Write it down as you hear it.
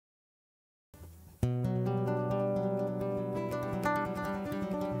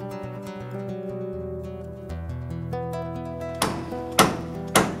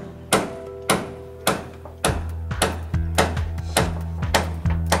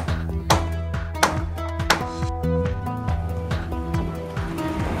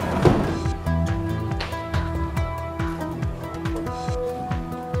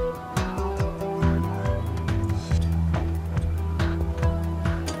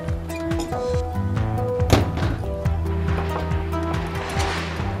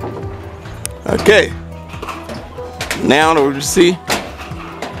Okay, now we see,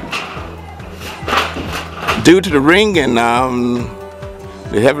 due to the ring and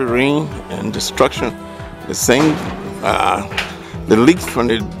the heavy rain and destruction, the zinc, the leaks from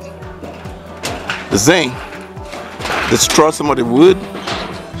the zinc destroy some of the wood,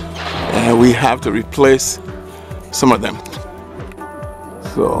 and we have to replace some of them.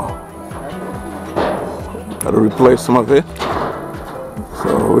 So, got to replace some of it.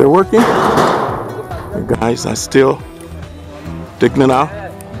 So we're working. The guys are still digging it out.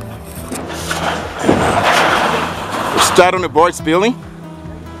 And, we start on the boys' building.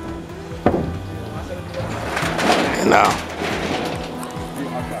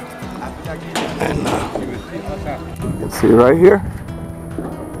 And you can see right here.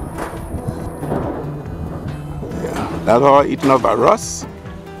 Yeah, that's all eaten up by rust.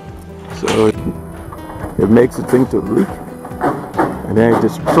 So it makes the thing to leak. And then it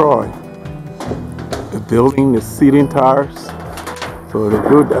destroys the building, the seating tires. So it's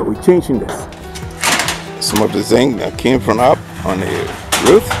good that we're changing this. Some of the zinc that came from up on the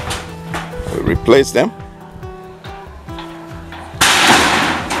roof, we replaced them.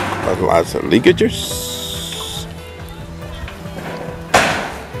 Lots of leakages.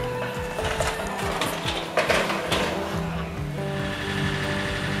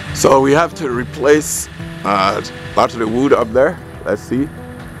 So we have to replace lots of the wood up there. Let's see,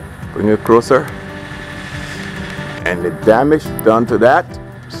 bring it closer. And the damage done to that,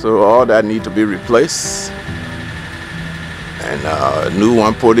 so all that need to be replaced. And a new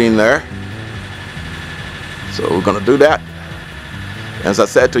one put in there. So we're gonna do that. As I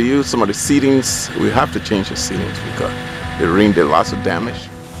said to you, some of the seatings, we have to change the seatings because the ring did lots of damage.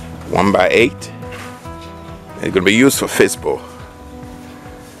 1x8. It's gonna be used for fishbowl.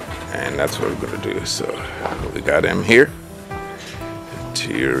 And that's what we're gonna do. So we got them here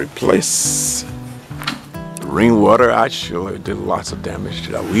to replace. The rainwater actually did lots of damage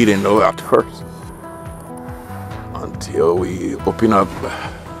that we didn't know at first until we open up